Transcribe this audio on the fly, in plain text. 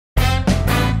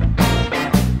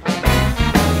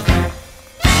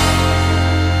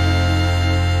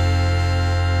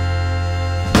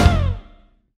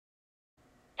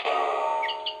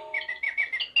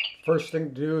First thing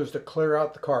to do is to clear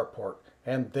out the carport,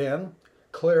 and then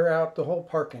clear out the whole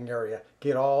parking area.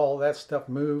 Get all that stuff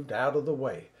moved out of the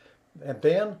way. And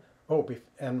then,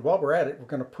 and while we're at it, we're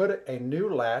going to put a new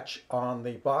latch on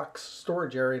the box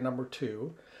storage area number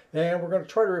 2. And we're going to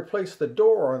try to replace the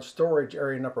door on storage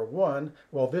area number 1.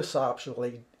 Well, this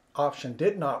option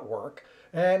did not work.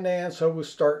 And then so we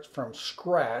start from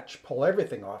scratch, pull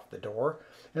everything off the door,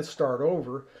 and start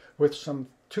over with some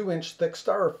 2-inch thick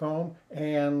styrofoam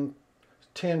and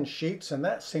 10 sheets, and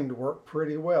that seemed to work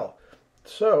pretty well.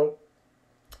 So,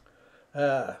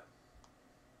 I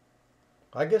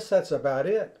guess that's about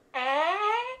it.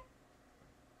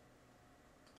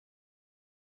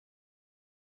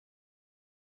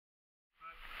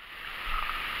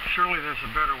 Surely there's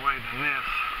a better way than this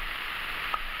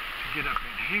to get up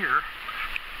in here.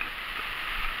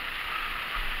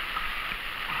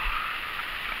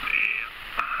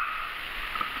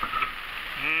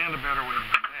 And a better way than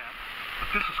that. But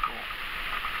this is cool.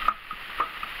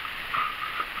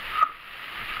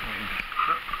 Let's clean this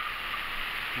up.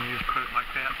 And you just put it like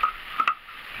that.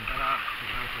 And ta-da,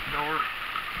 there's the door.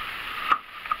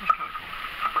 That's kind of cool.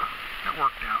 That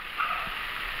worked out.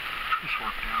 This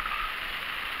worked out.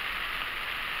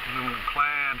 Aluminum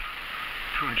clad,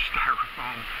 2-inch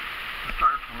styrofoam. The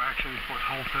styrofoam actually is what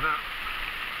holds it up.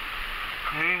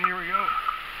 And here we go.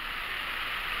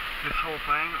 This whole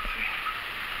thing, let's see.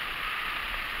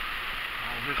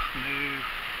 All this new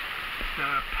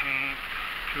stuff, paint,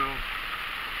 tools.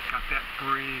 Got that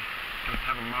free. Doesn't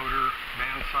have a motor,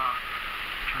 bandsaw.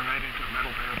 Turn that into a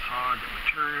metal bandsaw. Got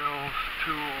materials,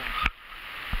 tools.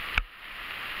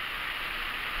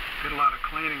 Did a lot of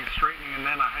cleaning and straightening, and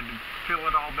then I had to fill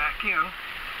it all back in.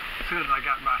 As soon as I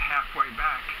got about halfway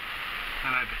back,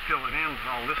 then I had to fill it in with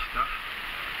all this stuff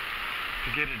to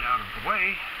get it out of the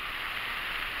way.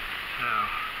 So,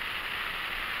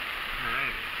 there it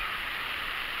is.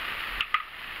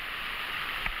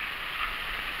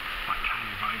 My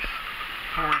tiny vise.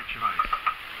 4-inch vise.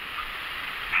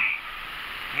 Dang.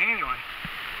 Anyway,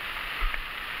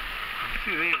 you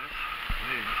see this.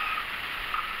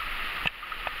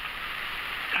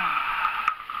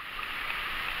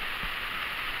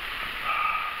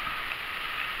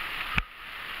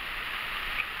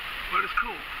 But it's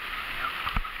cool. Yep.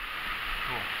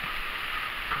 Cool.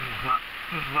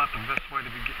 This is not the best way to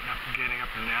be getting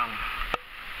up and down.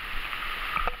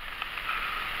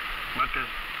 But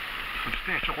there's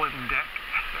substantial living deck.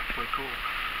 That's actually cool.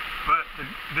 But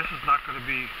this is not going to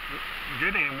be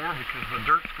good anymore because the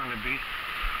dirt's going to be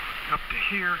up to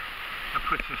here. That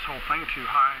puts this whole thing too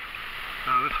high.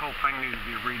 So this whole thing needs to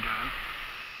be redone.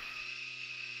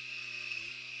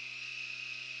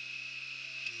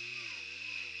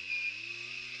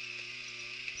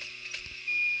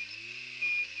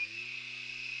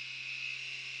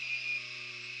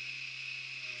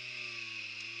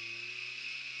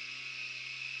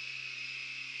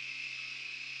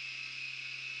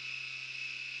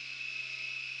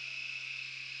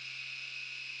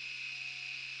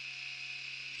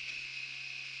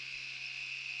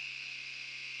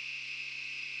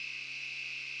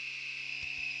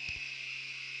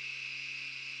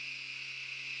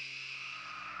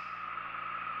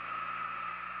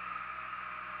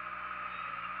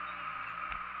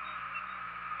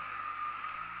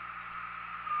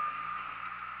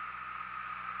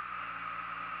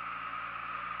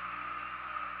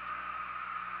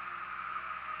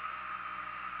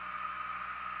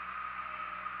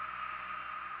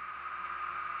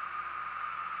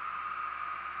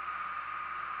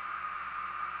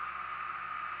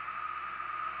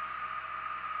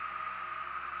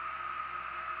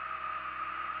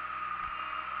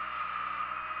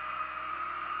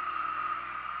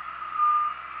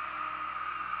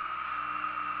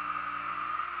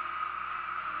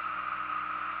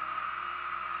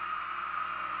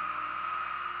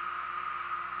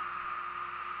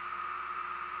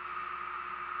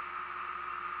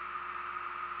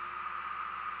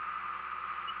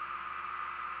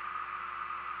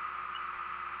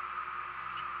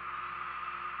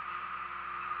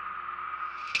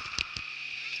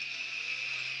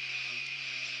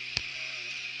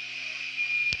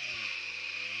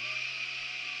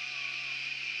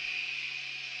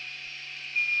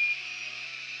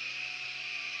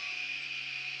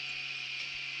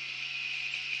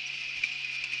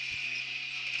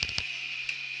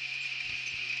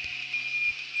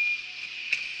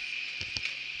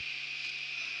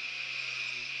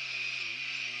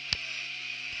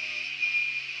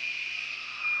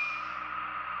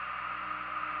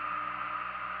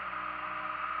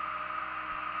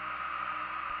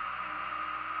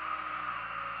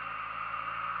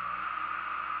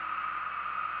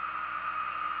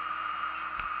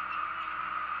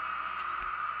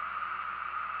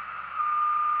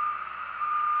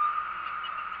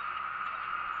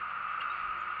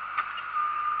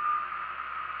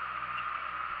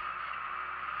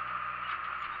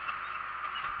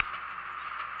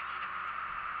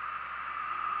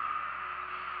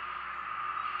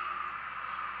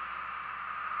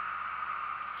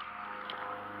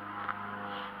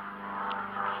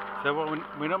 So well,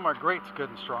 we know my grate's good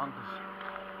and strong because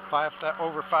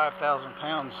over 5,000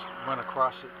 pounds went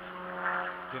across it,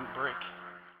 didn't break.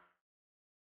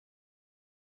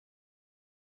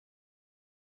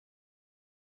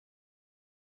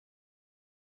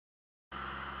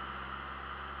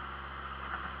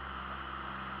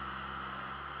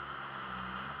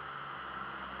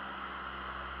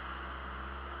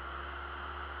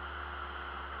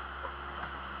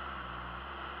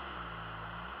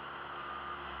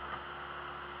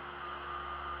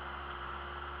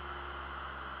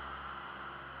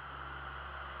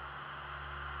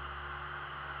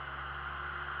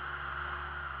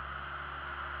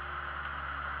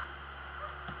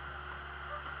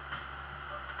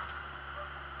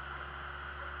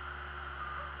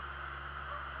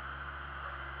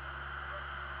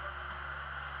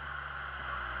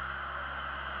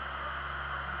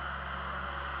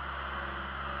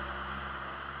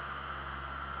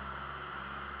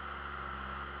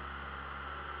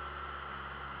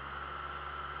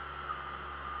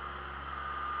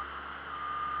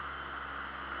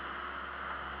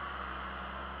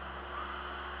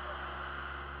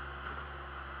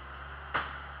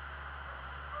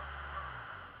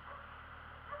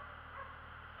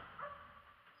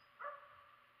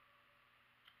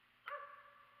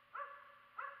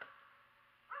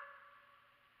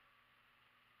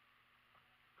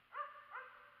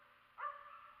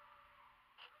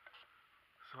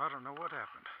 So I don't know what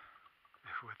happened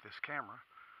with this camera,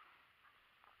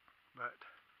 but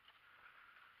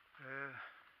there's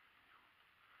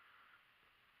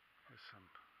some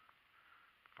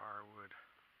firewood.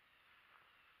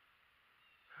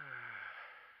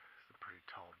 It's a pretty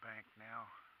tall bank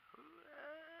now.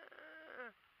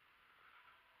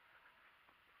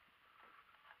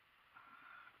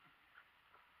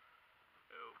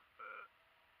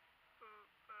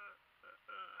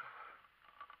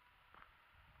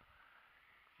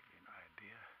 Give you an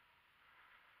idea.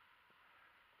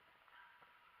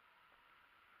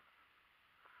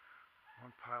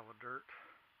 One pile of dirt.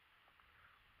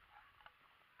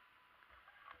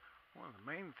 One of the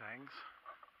main things,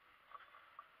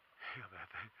 yeah, that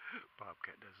thing,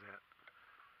 Bobcat does that,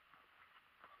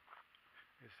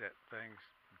 is that thing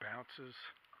bounces.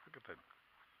 Look at the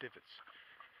divots.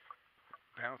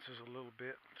 Bounces a little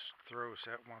bit, throws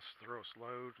out, wants to throw its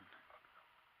load.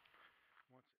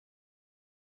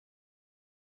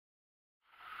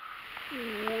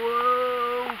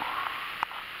 Whoa!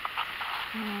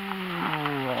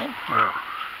 Well,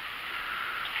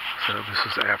 so this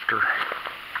is after.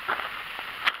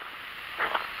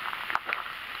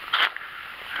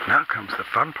 Now comes the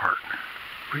fun part.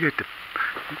 We get to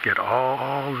get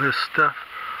all this stuff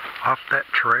off that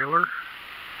trailer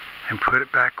and put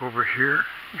it back over here,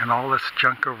 and all this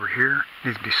junk over here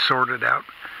needs to be sorted out.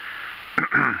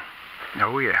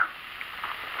 Oh yeah.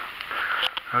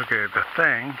 Okay, the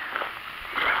thing,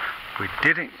 we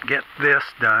didn't get this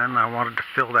done. I wanted to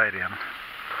fill that in.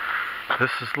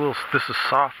 This is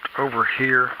soft over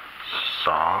here.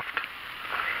 Soft.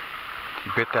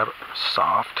 You bet that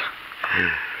soft.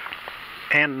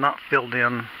 And not filled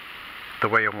in the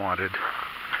way I wanted.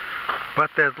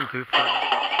 But that'll do for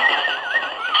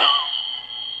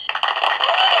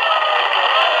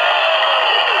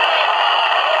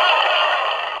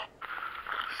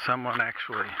someone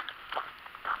actually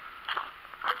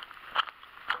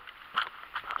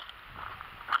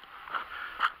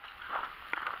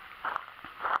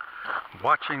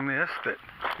watching this, that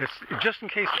it's just in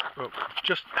case, well,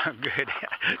 just good,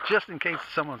 just in case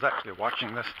someone's actually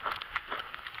watching this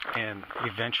and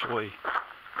eventually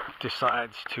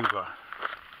decides to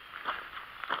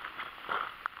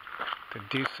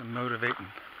do some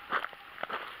motivating.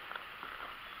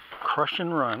 Crush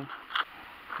and run,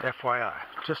 FYI,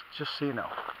 just so you know.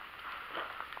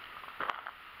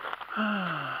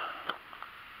 Wow.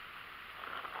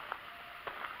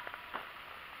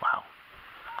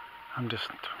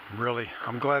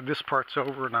 I'm glad this part's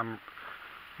over, and I'm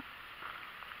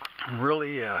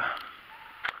really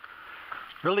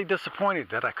really disappointed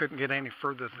that I couldn't get any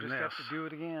further than this. Have to do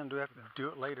it again. Do have to do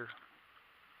it later.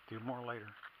 Do more later.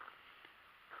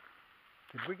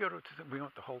 Did we go to? We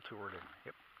went the whole tour, didn't we?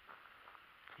 Yep.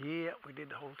 Yeah, we did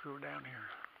the whole tour down here.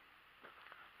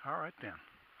 All right then.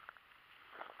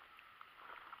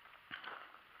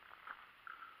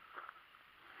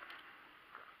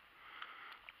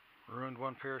 Ruined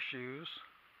one pair of shoes.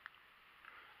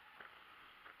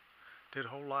 Did a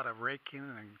whole lot of raking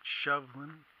and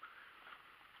shoveling.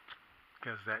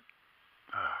 Because that,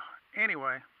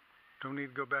 anyway, don't need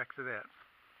to go back to that.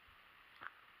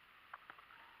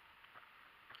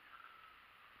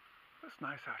 It's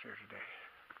nice out here today.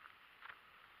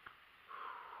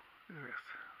 Look at this.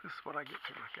 This is what I get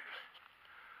to look at.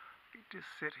 You just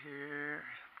sit here,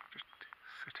 just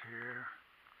sit here,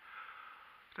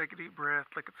 take a deep breath,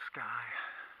 look at the sky.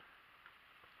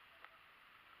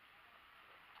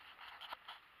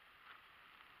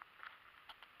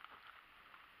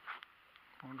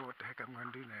 I wonder what the heck I'm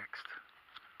going to do next.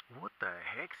 What the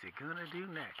heck's he going to do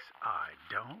next? I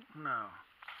don't know.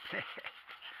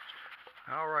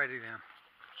 Alrighty then.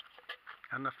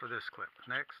 Enough for this clip.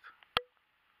 Next.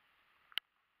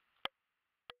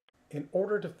 In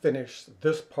order to finish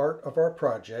this part of our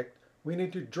project, we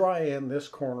need to dry in this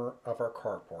corner of our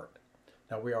carport.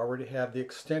 Now we already have the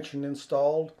extension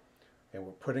installed and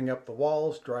we're putting up the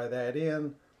walls, dry that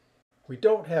in. We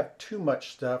don't have too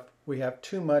much stuff, we have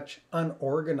too much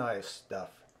unorganized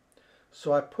stuff.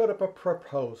 So I put up a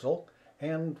proposal,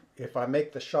 and if I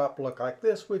make the shop look like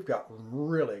this, we've got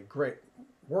really great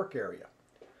work area.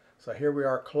 So here we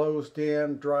are, closed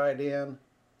in, dried in,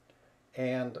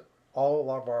 and all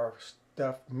of our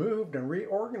stuff moved and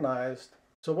reorganized.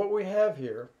 So what we have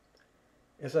here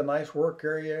is a nice work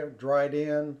area, dried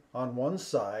in on one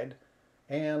side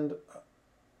and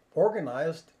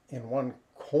organized in one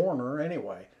corner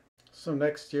anyway. So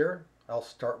next year I'll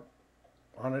start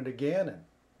on it again and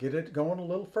get it going a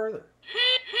little further.